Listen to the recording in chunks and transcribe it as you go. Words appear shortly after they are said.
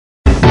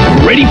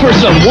Ready for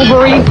some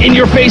Wolverine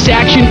in-your-face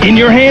action in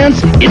your hands?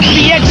 It's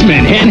the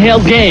X-Men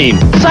handheld game.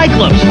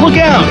 Cyclops, look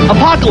out!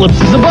 Apocalypse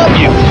is above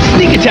you.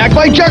 Sneak attack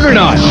by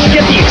Juggernaut.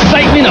 Get the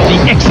excitement of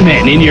the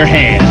X-Men in your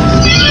hands.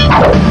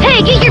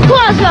 Hey, get your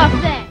claws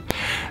off there!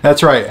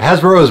 That's right,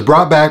 Hasbro has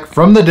brought back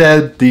from the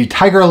dead the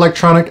Tiger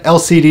Electronic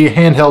LCD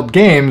handheld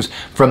games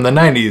from the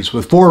 90s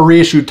with 4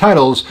 reissued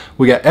titles.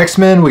 We got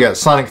X-Men, we got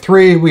Sonic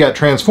 3, we got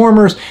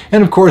Transformers,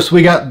 and of course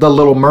we got The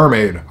Little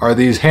Mermaid. Are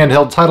these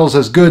handheld titles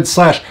as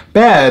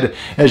good/bad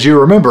as you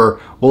remember?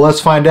 Well,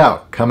 let's find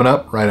out, coming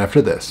up right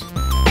after this.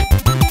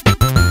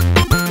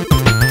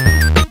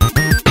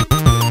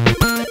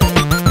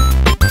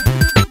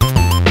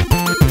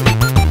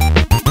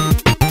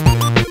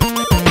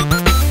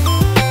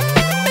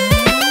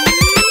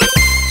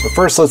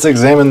 First, let's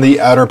examine the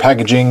outer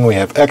packaging. We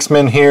have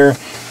X-Men here.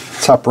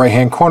 Top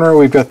right-hand corner,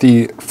 we've got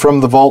the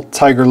From the Vault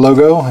Tiger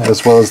logo,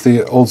 as well as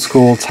the old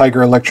school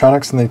Tiger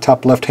Electronics in the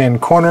top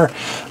left-hand corner.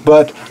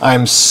 But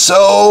I'm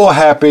so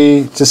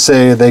happy to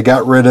say they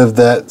got rid of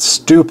that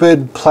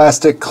stupid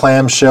plastic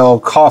clamshell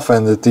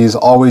coffin that these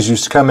always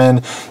used to come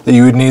in, that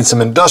you would need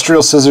some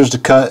industrial scissors to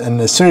cut,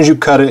 and as soon as you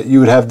cut it, you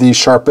would have the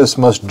sharpest,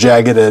 most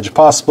jagged edge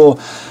possible.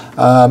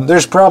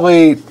 There's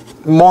probably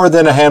more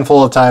than a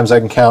handful of times I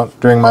can count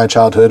during my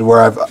childhood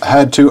where I've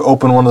had to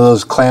open one of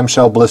those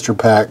clamshell blister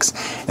packs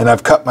and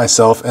I've cut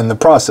myself in the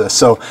process.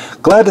 So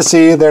glad to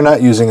see they're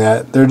not using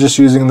that. They're just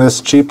using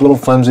this cheap little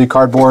flimsy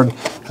cardboard.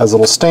 Has a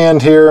little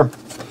stand here,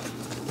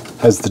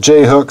 has the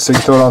J hook so you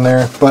can throw it on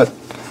there. But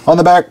on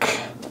the back,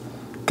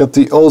 got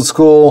the old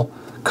school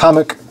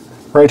comic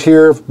right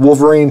here,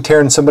 Wolverine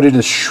tearing somebody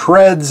to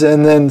shreds,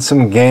 and then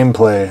some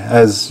gameplay.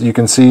 As you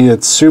can see,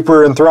 it's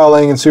super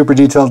enthralling and super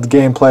detailed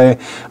gameplay,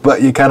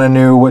 but you kind of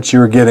knew what you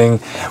were getting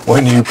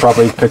when you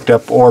probably picked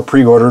up or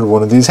pre-ordered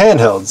one of these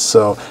handhelds.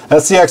 So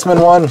that's the X-Men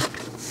one.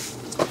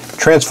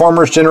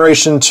 Transformers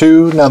Generation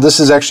 2. Now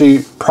this is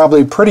actually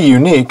probably pretty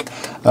unique.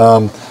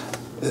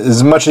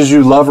 As much as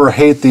you love or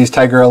hate these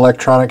Tiger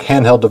Electronic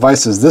handheld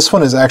devices, this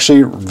one is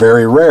actually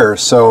very rare.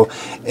 So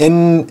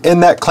in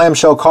that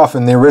clamshell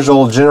coffin, the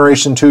original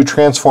Generation 2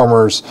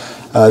 Transformers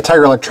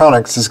Tiger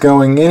Electronics is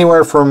going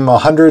anywhere from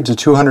 $100 to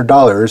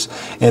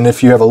 $200, and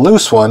if you have a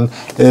loose one,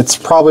 it's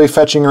probably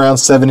fetching around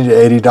 $70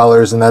 to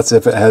 $80, and that's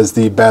if it has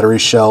the battery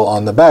shell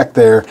on the back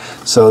there.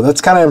 So that's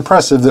kind of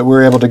impressive that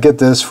we're able to get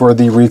this for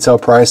the retail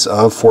price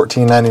of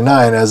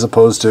 $14.99, as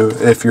opposed to,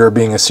 if you're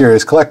being a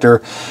serious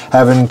collector,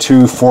 having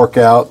to fork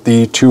out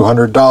the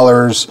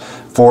 $200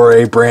 for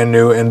a brand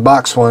new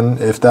in-box one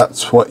if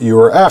that's what you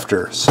were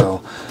after.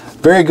 So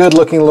very good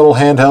looking little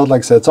handheld. Like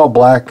I said, it's all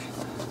black,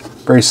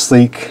 very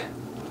sleek,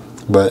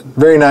 but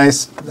very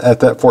nice at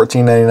that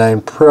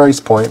 $14.99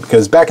 price point,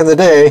 because back in the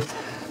day,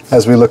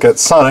 as we look at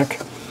Sonic,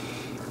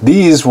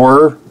 these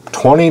were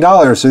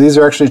 $20. So these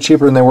are actually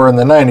cheaper than they were in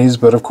the 90s,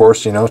 but of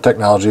course, you know,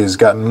 technology has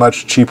gotten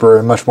much cheaper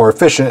and much more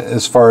efficient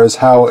as far as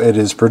how it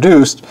is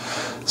produced.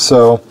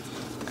 So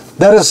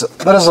that is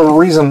a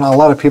reason a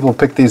lot of people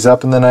picked these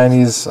up in the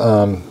 90s.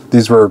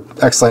 These were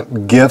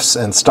excellent gifts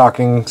and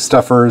stocking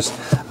stuffers.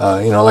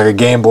 You know, like a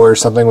Game Boy or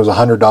something was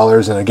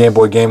 $100, and a Game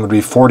Boy game would be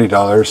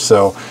 $40.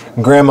 So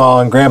Grandma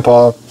and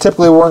Grandpa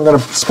typically weren't going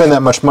to spend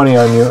that much money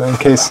on you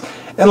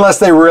unless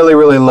they really,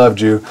 really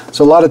loved you.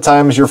 So a lot of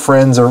times your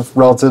friends or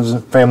relatives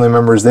and family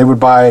members, they would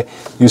buy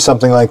you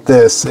something like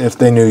this if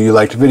they knew you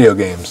liked video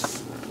games.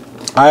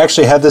 I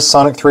actually had this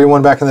Sonic 3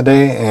 one back in the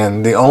day,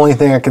 and the only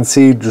thing I can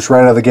see just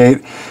right out of the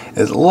gate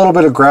is a little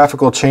bit of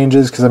graphical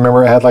changes, because I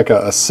remember it had like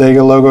a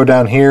Sega logo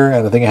down here,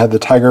 and I think it had the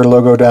Tiger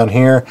logo down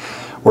here,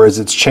 whereas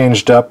it's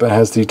changed up and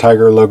has the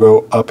Tiger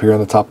logo up here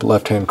in the top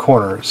left-hand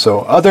corner.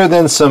 So other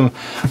than some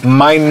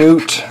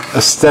minute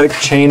aesthetic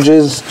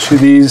changes to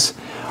these,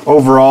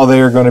 overall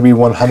they are going to be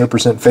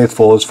 100%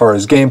 faithful as far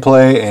as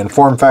gameplay and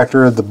form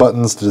factor, the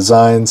buttons, the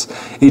designs.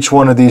 Each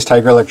one of these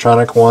Tiger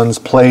Electronic ones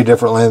play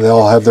differently. They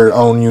all have their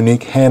own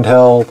unique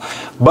handheld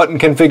button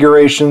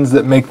configurations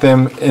that make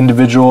them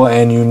individual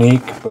and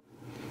unique.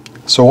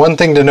 So one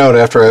thing to note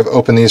after I've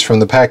opened these from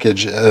the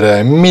package that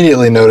I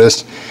immediately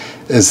noticed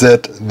is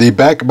that the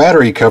back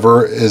battery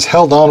cover is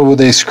held on with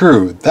a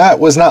screw. That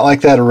was not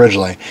like that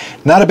originally.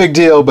 Not a big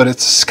deal, but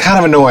it's kind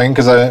of annoying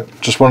because I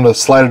just wanted to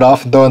slide it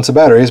off and throw in some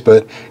batteries,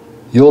 but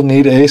you'll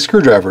need a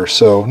screwdriver.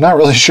 So not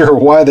really sure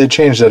why they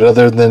changed it,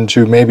 other than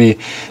to maybe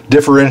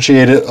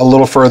differentiate it a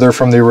little further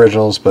from the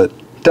originals, but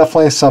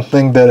definitely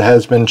something that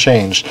has been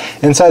changed.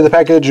 Inside the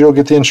package, you'll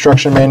get the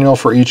instruction manual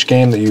for each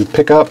game that you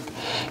pick up.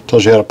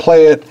 Tells you how to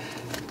play it,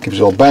 gives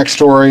you a little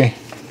backstory,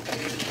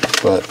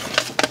 but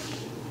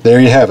there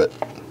you have it.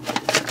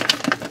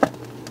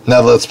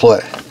 Now let's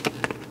play.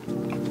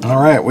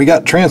 Alright, we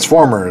got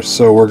Transformers,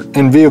 so we're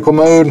in vehicle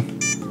mode.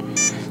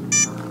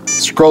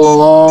 Scroll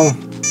along.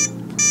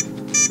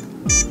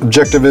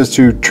 Objective is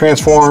to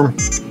transform,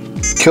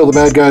 kill the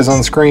bad guys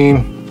on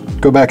screen,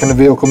 go back into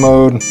vehicle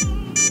mode,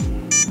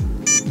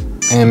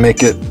 and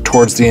make it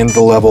towards the end of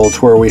the level to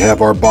where we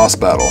have our boss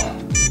battle.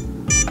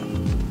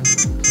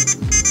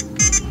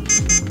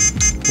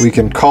 We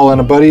can call in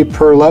a buddy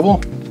per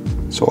level,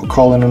 so I'll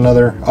call in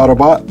another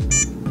Autobot.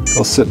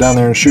 He'll sit down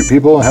there and shoot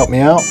people and help me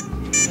out.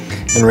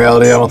 In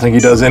reality, I don't think he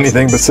does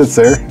anything but sits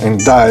there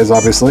and dies,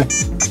 obviously.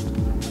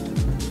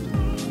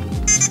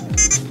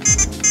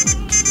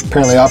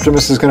 Apparently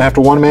Optimus is going to have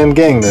to one-man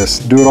gang this,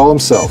 do it all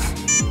himself.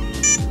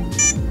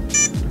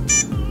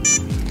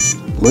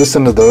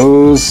 Listen to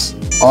those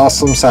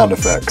awesome sound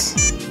effects.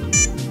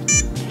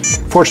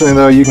 Fortunately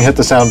though, you can hit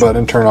the sound button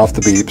and turn off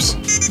the beeps,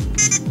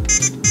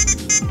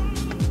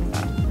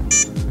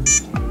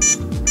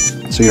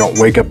 so you don't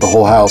wake up the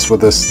whole house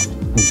with this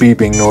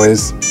beeping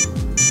noise.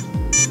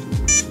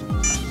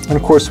 And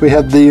of course we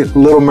had the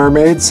Little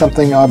Mermaid,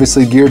 something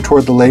obviously geared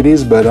toward the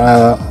ladies, but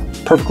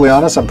perfectly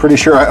honest, I'm pretty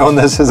sure I owned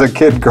this as a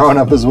kid growing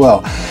up as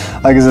well.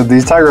 Like I said,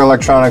 these Tiger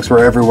electronics were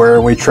everywhere,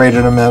 and we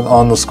traded them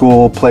on the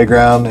school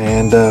playground,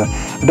 and I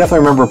definitely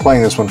remember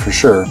playing this one for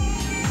sure.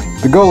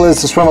 The goal is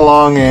to swim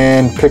along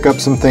and pick up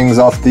some things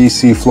off the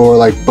seafloor,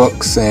 like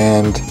books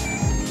and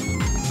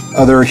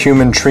other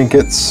human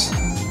trinkets.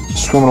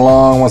 Swimming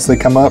along, once they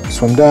come up,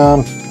 swim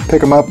down, pick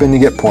them up, and you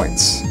get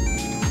points.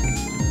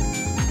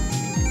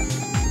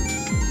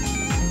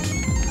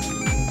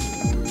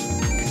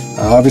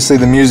 Obviously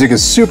the music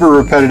is super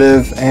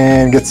repetitive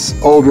and gets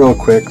old real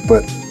quick,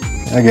 but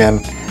again,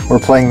 we're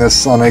playing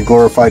this on a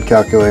glorified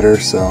calculator,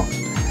 so.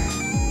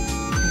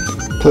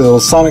 Play a little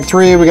Sonic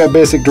 3, we got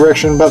basic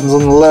direction buttons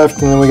on the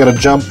left, and then we got a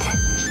jump,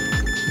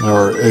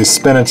 or a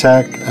spin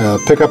attack,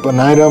 pick up an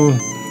item,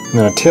 and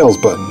then a Tails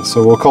button.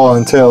 So we'll call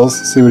in Tails,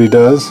 see what he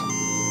does.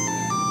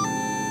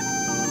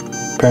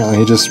 Apparently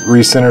he just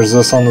recenters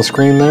us on the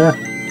screen there,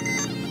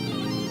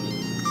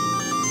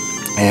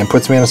 and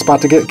puts me in a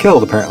spot to get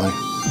killed, apparently.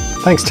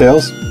 Thanks,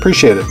 Tails.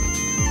 Appreciate it.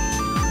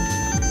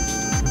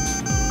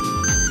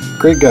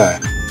 Great guy.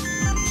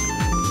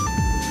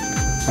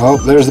 Oh,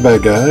 there's the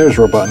bad guy. There's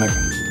Robotnik.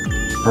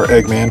 Or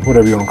Eggman,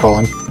 whatever you want to call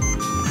him.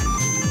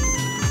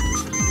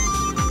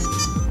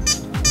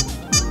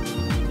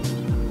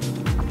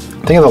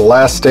 I think in the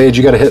last stage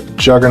you gotta hit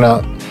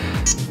Juggernaut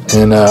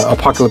in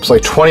Apocalypse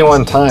like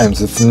 21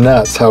 times. It's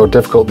nuts how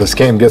difficult this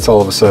game gets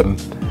all of a sudden.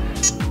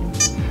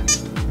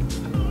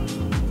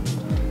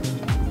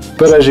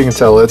 But as you can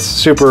tell, it's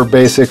super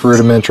basic,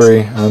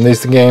 rudimentary.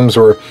 These games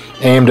were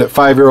aimed at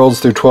 5-year-olds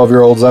through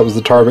 12-year-olds. That was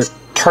the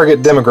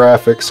target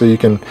demographic, so you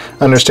can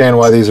understand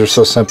why these are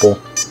so simple.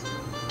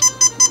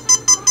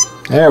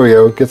 There we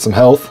go, get some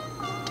health.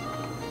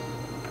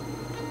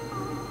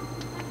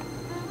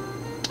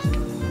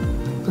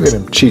 Look at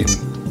him cheating.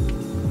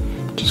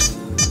 Just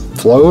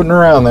floating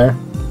around there.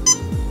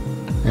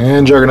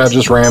 And Juggernaut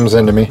just rams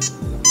into me.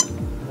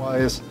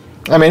 Wise.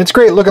 I mean, it's a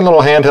great looking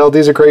little handheld.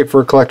 These are great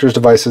for collector's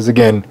devices.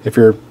 Again, if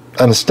you're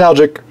a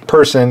nostalgic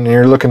person and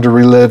you're looking to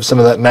relive some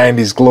of that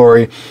 90s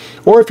glory,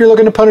 or if you're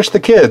looking to punish the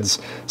kids,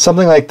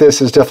 something like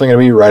this is definitely going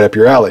to be right up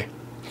your alley.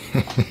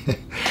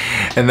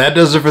 And that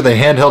does it for the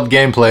handheld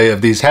gameplay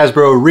of these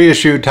Hasbro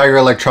reissued Tiger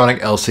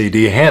Electronic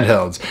LCD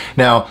handhelds.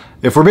 Now,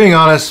 if we're being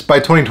honest, by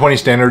 2020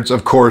 standards,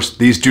 of course,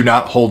 these do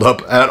not hold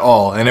up at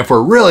all. And if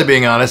we're really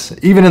being honest,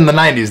 even in the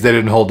 90s, they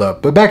didn't hold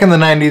up. But back in the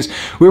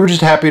 90s, we were just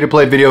happy to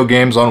play video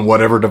games on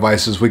whatever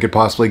devices we could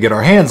possibly get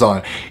our hands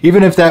on,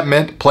 even if that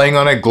meant playing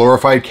on a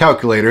glorified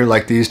calculator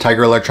like these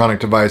Tiger Electronic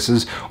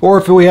devices, or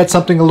if we had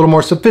something a little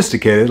more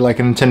sophisticated like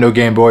a Nintendo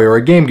Game Boy or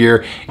a Game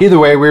Gear. Either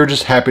way, we were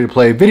just happy to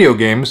play video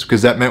games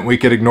because that meant we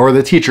could ignore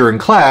the teacher in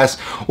class,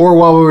 or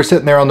while we were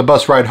sitting there on the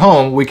bus ride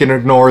home, we can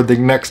ignore the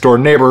next door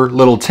neighbor,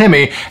 little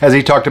Timmy, as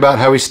he talked about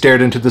how he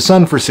stared into the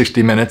sun for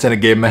 60 minutes and it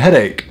gave him a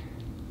headache.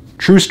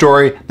 True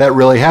story, that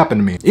really happened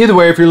to me. Either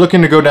way, if you're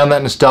looking to go down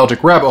that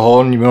nostalgic rabbit hole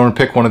and you want to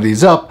pick one of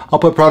these up, I'll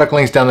put product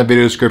links down in the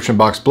video description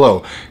box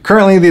below.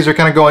 Currently, these are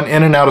kind of going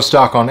in and out of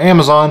stock on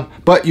Amazon,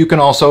 but you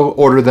can also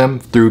order them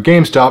through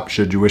GameStop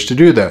should you wish to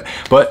do that.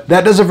 But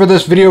that does it for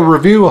this video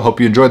review. I hope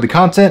you enjoyed the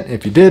content.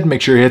 If you did,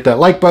 make sure you hit that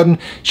like button,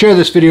 share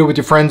this video with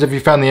your friends if you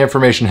found the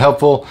information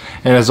helpful,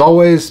 and as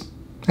always,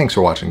 thanks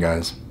for watching,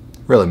 guys. It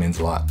really means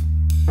a lot.